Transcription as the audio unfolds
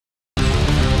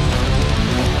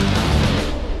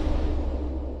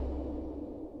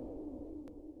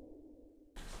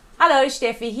Hello,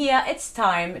 Steffi here. It's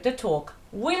time to talk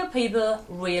real people,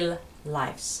 real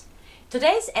lives.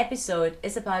 Today's episode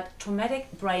is about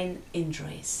traumatic brain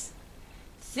injuries.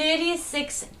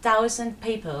 36,000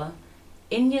 people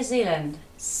in New Zealand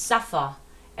suffer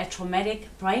a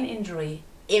traumatic brain injury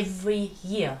every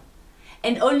year.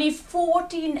 And only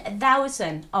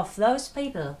 14,000 of those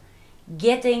people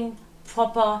getting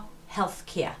proper health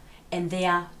care and they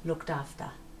are looked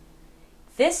after.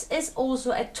 This is also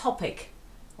a topic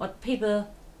what people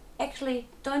actually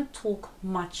don't talk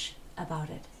much about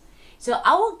it. So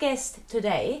our guest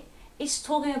today is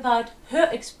talking about her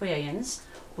experience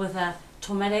with a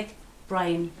traumatic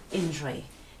brain injury.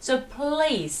 So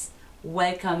please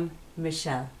welcome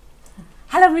Michelle.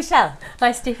 Hello Michelle.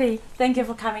 Hi Steffi. Thank you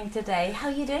for coming today. How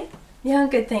are you doing? Yeah, I'm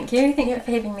good, thank you. Thank you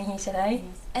for having me here today.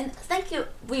 Yes. And thank you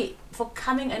for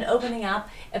coming and opening up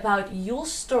about your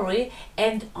story.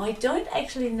 And I don't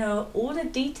actually know all the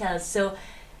details, so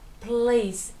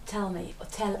please tell me or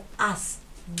tell us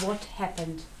what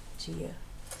happened to you.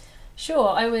 Sure,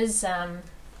 I was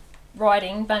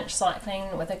riding bunch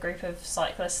cycling with a group of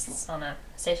cyclists on a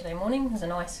Saturday morning. It was a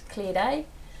nice clear day.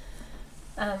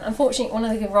 Unfortunately, one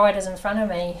of the riders in front of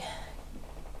me,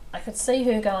 I could see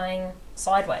her going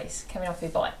sideways, coming off her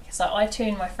bike. So I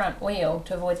turned my front wheel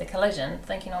to avoid the collision,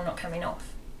 thinking I'm not coming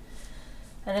off.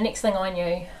 And the next thing I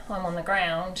knew, I'm on the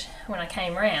ground. When I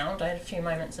came round, I had a few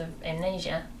moments of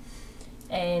amnesia.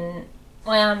 And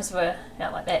my arms were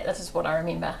out like that, this is what I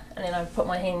remember. And then I put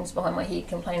my hands behind my head,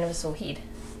 complaining of a sore head.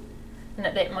 And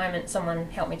at that moment, someone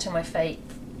helped me to my feet.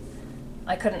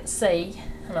 I couldn't see,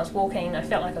 and I was walking, I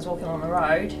felt like I was walking on the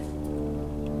road.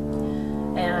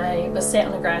 And I was sat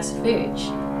on the grass verge.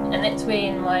 And that's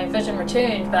when my vision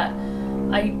returned, but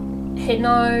I had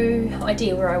no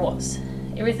idea where I was.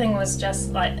 Everything was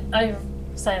just like, I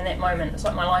say in that moment, it's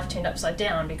like my life turned upside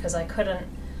down because I couldn't,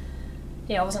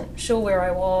 I wasn't sure where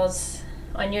I was.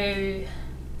 I knew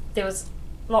there was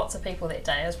lots of people that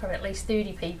day. There was probably at least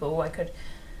 30 people. I could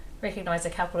recognise a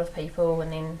couple of people, and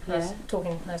then I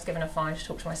was given a phone to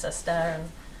talk to my sister,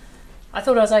 and I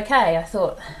thought I was okay. I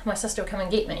thought my sister would come and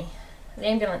get me. The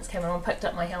ambulance came along, picked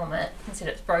up my helmet and said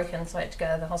it's broken, so I had to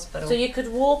go to the hospital. So you could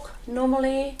walk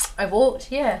normally? I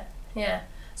walked, yeah.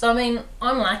 So I mean,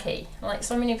 I'm lucky. Like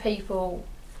so many people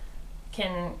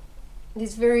can,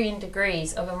 there's varying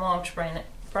degrees of a mild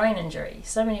brain injury.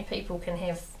 So many people can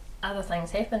have other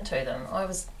things happen to them. I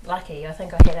was lucky. I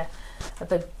think I had a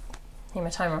big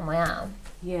hematoma on my arm.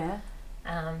 Yeah.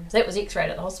 That was x-rayed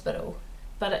at the hospital.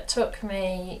 But it took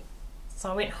me,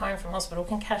 so I went home from hospital.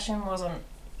 Concussion wasn't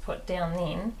put down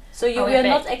then. So you were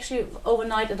not actually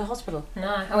overnight at the hospital?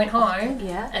 No, I went home,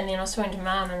 and then I was talking to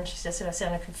Mum, and she just said I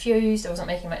sounded confused, I wasn't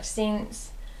making much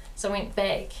sense. So I went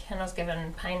back and I was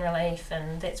given pain relief,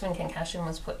 and that's when concussion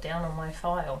was put down on my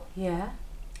file. Yeah.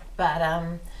 But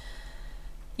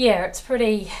it's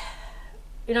pretty,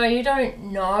 you don't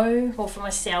know, well for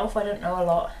myself, I don't know a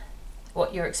lot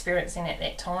what you're experiencing at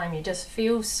that time. You just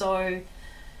feel so,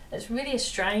 it's really a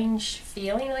strange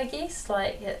feeling, I guess.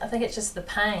 Like, I think it's just the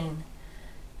pain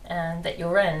that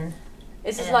you're in.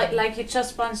 It's just like you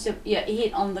just punch your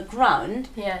head on the ground,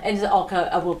 and you say, okay,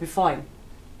 I will be fine.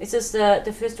 It's just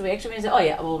the first reaction when you say, oh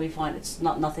yeah, I will be fine, it's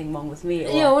nothing wrong with me.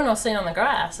 Yeah, when I was sitting on the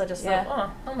grass, I just thought,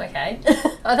 oh, I'm okay.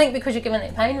 I think because you're given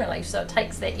that pain relief, so it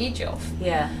takes that edge off.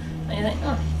 Yeah. And you think,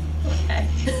 oh, okay.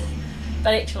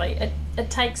 But actually, it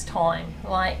takes time.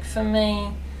 Like, for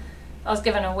me, I was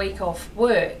given a week off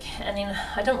work, and then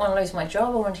I didn't want to lose my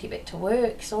job, I wanted to get back to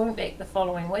work, so I went back the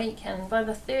following week, and by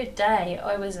the third day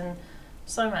I was in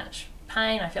so much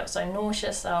pain, I felt so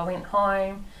nauseous, so I went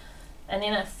home, and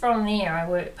then from there I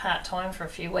worked part-time for a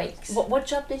few weeks. What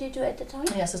job did you do at the time?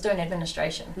 Yes, I was doing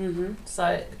administration. Mm-hmm.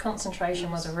 So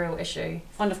concentration was a real issue.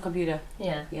 Front of computer?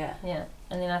 Yeah.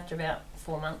 And then after about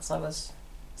 4 months I was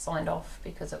signed off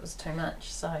because it was too much.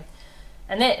 So,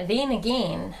 and that then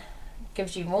again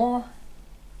gives you more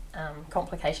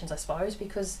complications, I suppose,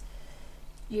 because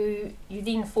you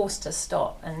then forced to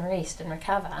stop and rest and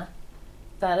recover,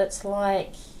 but it's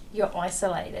like you're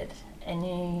isolated and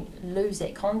you lose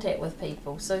that contact with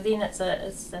people. So then it's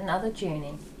another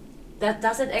journey.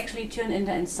 Does it actually turn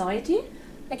into anxiety?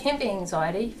 It can be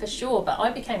anxiety for sure, but I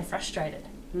became frustrated.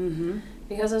 Mm-hmm.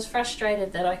 Because I was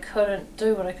frustrated that I couldn't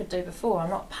do what I could do before.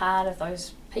 I'm not part of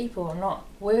those people. I'm not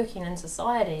working in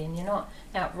society, and you're not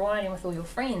out riding with all your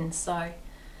friends. So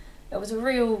it was a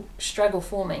real struggle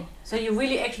for me. So you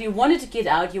really actually wanted to get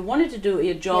out, you wanted to do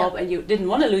your job, and you didn't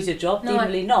want to lose your job,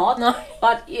 definitely not. No.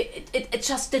 But it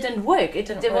just didn't work.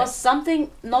 There was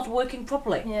something not working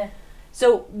properly. Yeah.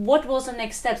 So what was the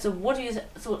next step? So what do you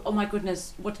thought, oh my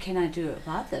goodness, what can I do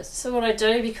about this? So what I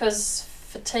do, because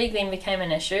fatigue then became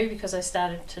an issue because I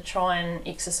started to try and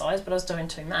exercise, but I was doing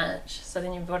too much. So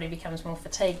then your body becomes more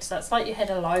fatigued. So it's like you hit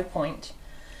a low point.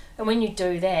 And when you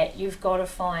do that, you've got to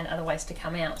find other ways to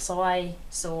come out. So I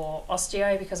saw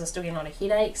osteo because I was still getting a lot of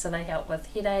headaches, so they help with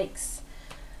headaches.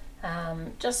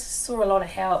 Just saw a lot of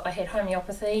help. I had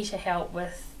homeopathy to help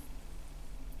with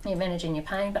managing your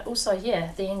pain, but also,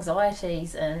 the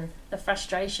anxieties and the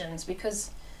frustrations,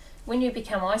 because when you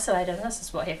become isolated, and this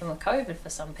is what happened with COVID for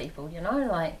some people,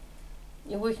 like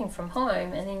you're working from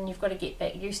home and then you've got to get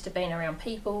back used to being around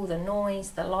people, the noise,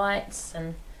 the lights,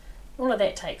 and all of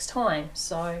that takes time.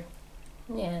 So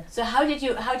So how did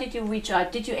you reach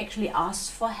out? Did you actually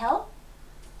ask for help?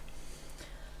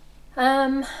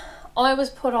 I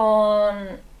was put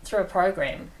on through a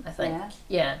program, I think.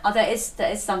 Yeah. Oh, there is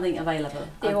something available.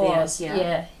 There was.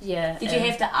 Yeah. Did you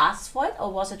have to ask for it,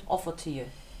 or was it offered to you?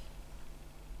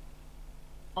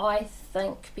 I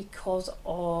think because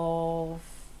of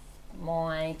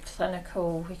my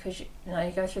clinical, because you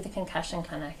go through the concussion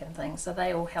clinic and things, so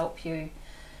they all help you,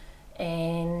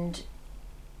 and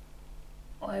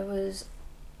I was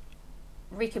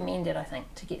recommended, I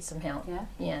think, to get some help.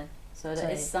 Yeah. So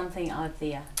there is something out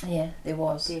there. Yeah, there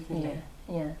was. Definitely.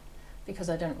 Yeah. Because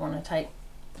I didn't want to take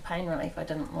the pain relief. I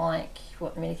didn't like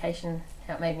what the medication,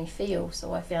 how it made me feel.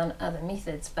 So I found other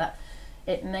methods, but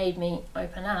it made me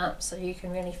open up so you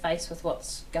can really face with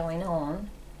what's going on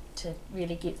to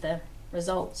really get the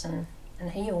results and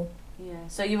heal. Yeah.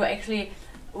 So you were actually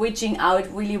reaching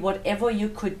out, really whatever you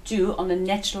could do on a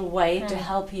natural way to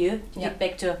help you to get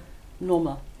back to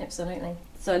normal. Absolutely.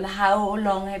 So and how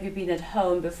long have you been at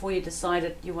home before you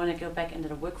decided you want to go back into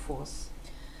the workforce?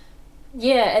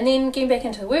 Yeah, and then getting back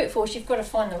into the workforce, you've got to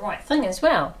find the right thing as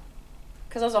well.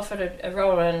 Because I was offered a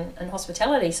role in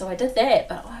hospitality, so I did that,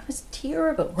 but I was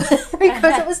terrible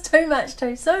because it was too much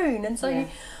too soon. And so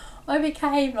I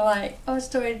became like, I was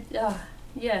doing,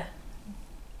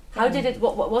 How did it,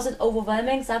 what was it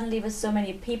overwhelming suddenly with so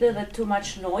many people, with too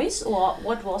much noise, or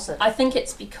what was it? I think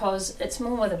it's because it's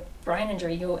more with a brain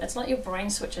injury. It's like your brain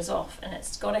switches off, and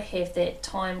it's got to have that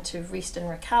time to rest and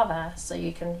recover so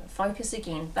you can focus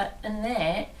again. But in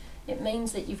that, it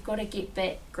means that you've got to get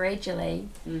back gradually,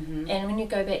 and when you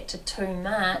go back to too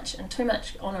much and too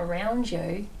much on around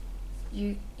you,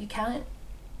 you can't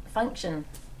function.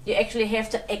 You actually have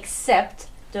to accept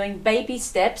doing baby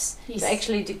steps to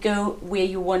actually to go where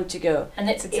you want to go. And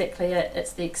that's exactly it.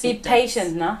 It's the acceptance. Be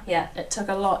patient, no? Yeah. It took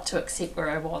a lot to accept where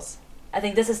I was. I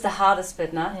think this is the hardest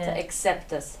bit, no? To accept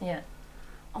this. Yeah.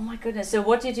 Oh my goodness. So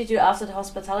what did you do after the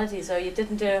hospitality? So you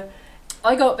didn't do...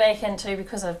 I got back into,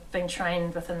 because I've been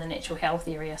trained within the natural health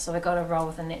area, so I got a role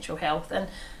within natural health. And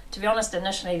to be honest,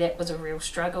 initially that was a real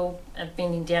struggle,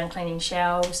 bending down, cleaning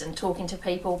shelves and talking to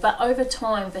people. But over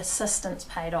time, persistence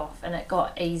paid off and it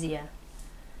got easier.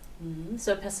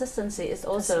 So persistency is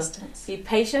also be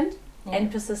patient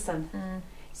and persistent.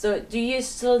 So do you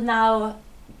still now,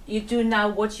 you do now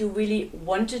what you really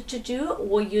wanted to do,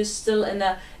 or you're still in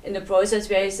a process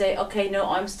where you say, okay, no,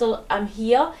 I'm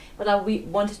here, but I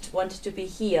wanted to be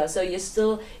here. So you're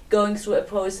still going through a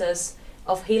process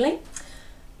of healing?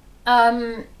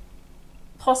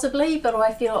 Possibly, but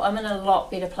I feel I'm in a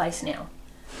lot better place now.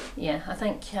 Yeah, I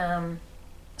think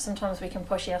sometimes we can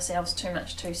push ourselves too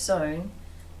much too soon.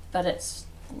 But it's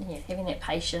having that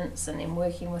patience and then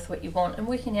working with what you want and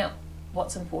working out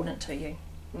what's important to you.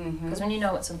 Because when you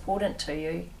know what's important to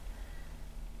you,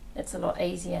 it's a lot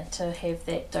easier to have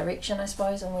that direction, I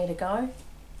suppose, and where to go.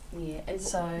 Yeah. And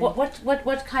so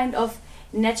what kind of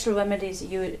natural remedies are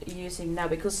you using now?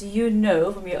 Because you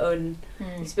know from your own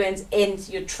experience and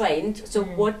you're trained. So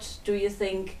what do you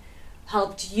think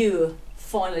helped you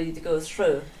finally to go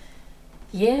through?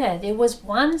 Yeah, there was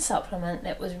one supplement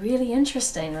that was really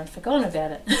interesting. I'd forgotten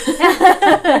about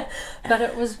it. But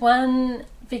it was one,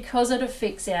 because it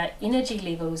affects our energy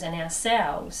levels and our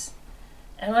cells.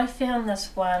 And I found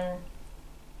this one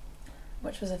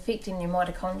which was affecting your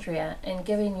mitochondria and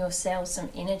giving your cells some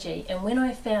energy. And when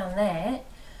I found that,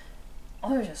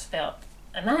 I just felt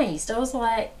amazed. I was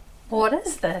like, what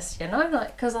is this?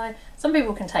 Because some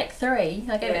people can take 3.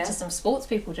 I gave it to some sports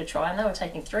people to try, and they were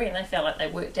taking 3 and they felt like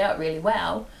they worked out really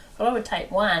well. But I would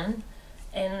take 1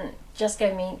 and just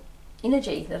gave me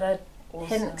energy that I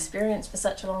hadn't experienced for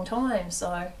such a long time. So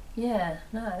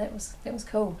that was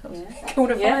cool. It was cool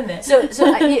to find that. So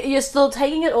you're still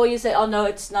taking it, or you say, oh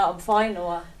no, I'm fine,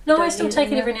 or no, I still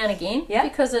take it every now and again. Yeah,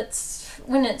 because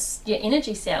when it's your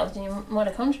energy cells and your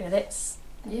mitochondria, that's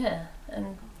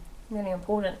and really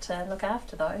important to look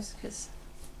after those, because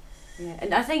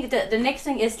and I think the next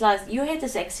thing is, like, you had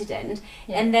this accident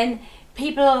and then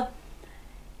people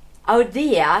out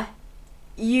there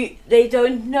they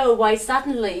don't know why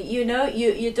suddenly, you know,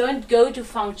 you don't go to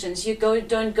functions,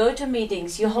 don't go to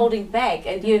meetings, you're holding back,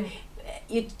 and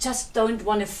you just don't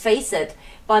want to face it,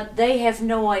 but they have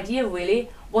no idea really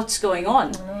what's going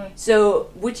on. So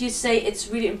would you say it's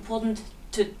really important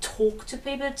to talk to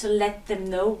people, to let them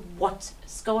know what's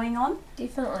going on?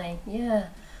 Definitely, yeah.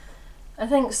 I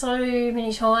think so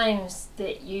many times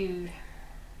that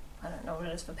I don't know what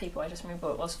it is for people, I just remember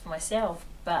what it was for myself,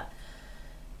 but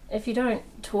if you don't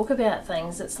talk about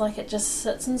things, it's like it just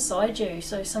sits inside you.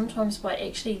 So sometimes by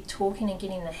actually talking and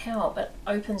getting the help, it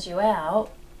opens you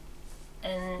out,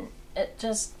 and it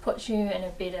just puts you in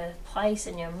a better place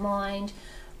in your mind,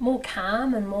 more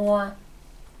calm and more,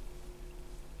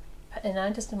 you know,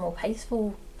 just a more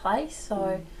peaceful place.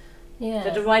 So yeah.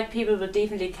 So the right people will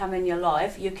definitely come in your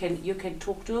life. You can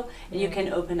talk to, and you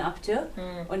can open up to,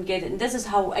 and get it. And this is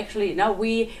how actually now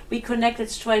we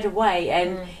connected straight away.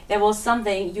 And there was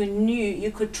something you knew you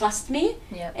could trust me.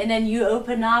 And then you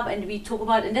open up, and we talk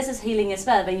about. And this is healing as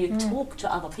well when you talk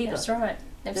to other people. That's right.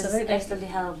 Absolutely. This is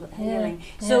absolutely healing.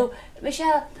 So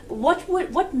Michelle,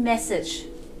 what message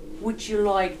would you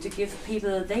like to give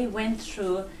people? They went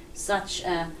through such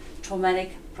a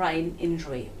traumatic brain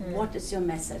injury. What is your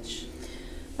message?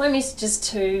 My message is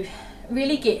to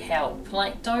really get help.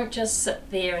 Like, don't just sit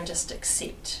there and just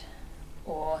accept,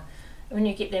 or when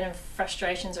you get that in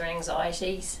frustrations or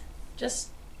anxieties, just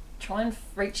try and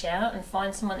reach out and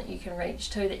find someone that you can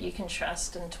reach to, that you can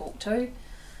trust and talk to,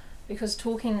 because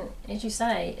talking, as you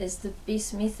say, is the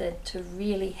best method to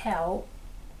really help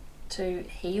to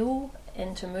heal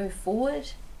and to move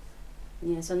forward.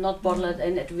 Yeah, so not bottle it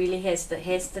in. It really has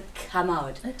to come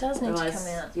out. It does need to come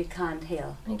out. You can't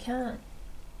heal. You can't.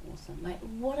 Awesome, mate.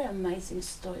 What an amazing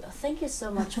story. Thank you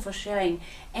so much for sharing.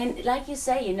 And like you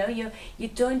say, you know, you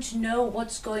don't know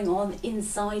what's going on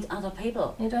inside other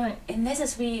people. You don't. And this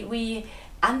is we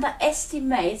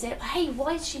underestimate, say, hey,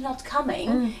 why is she not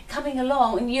coming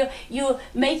along? And you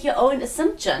make your own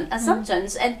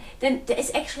assumptions, and then there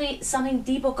is actually something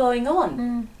deeper going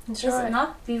on. That's Is right. it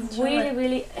not? We That's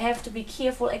really have to be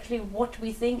careful actually what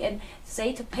we think and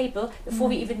say to people before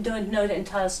we even don't know the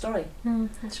entire story.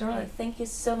 That's right. Thank you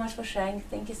so much for sharing.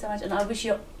 Thank you so much, and I wish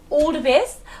you all the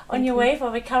best on your way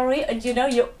for recovery. And you know,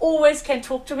 you always can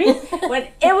talk to me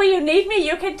whenever you need me.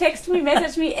 You can text me,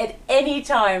 message me at any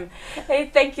time. Hey,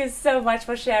 thank you so much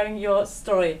for sharing your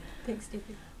story. Thanks,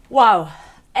 Stevie. Wow,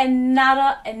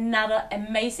 another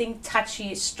amazing,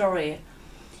 touchy story.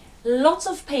 Lots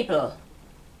of people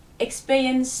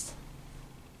experienced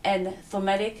a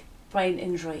traumatic brain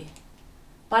injury,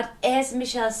 but as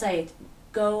Michelle said,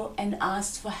 go and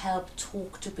ask for help.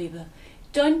 Talk to people.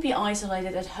 Don't be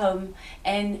isolated at home.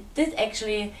 And this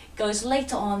actually goes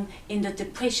later on in the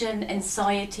depression,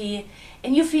 anxiety,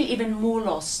 and you feel even more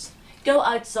lost. Go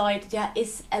outside. There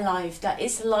is a life. There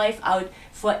is life out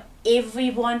for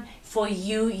everyone. For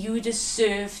you, you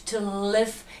deserve to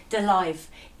live the life,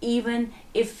 even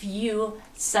if you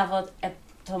suffered a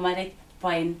traumatic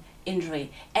brain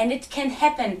injury. And it can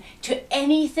happen to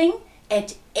anything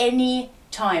at any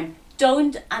time.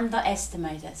 Don't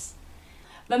underestimate us.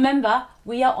 Remember,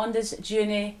 we are on this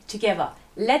journey together.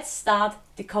 Let's start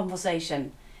the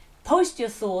conversation. Post your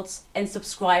thoughts and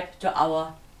subscribe to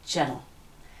our channel.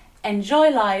 Enjoy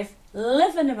life,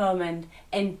 live in the moment,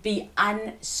 and be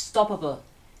unstoppable.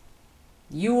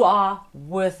 You are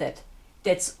worth it.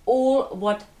 That's all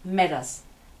what matters.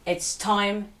 It's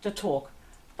time to talk.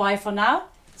 Bye for now.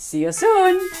 See you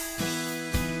soon.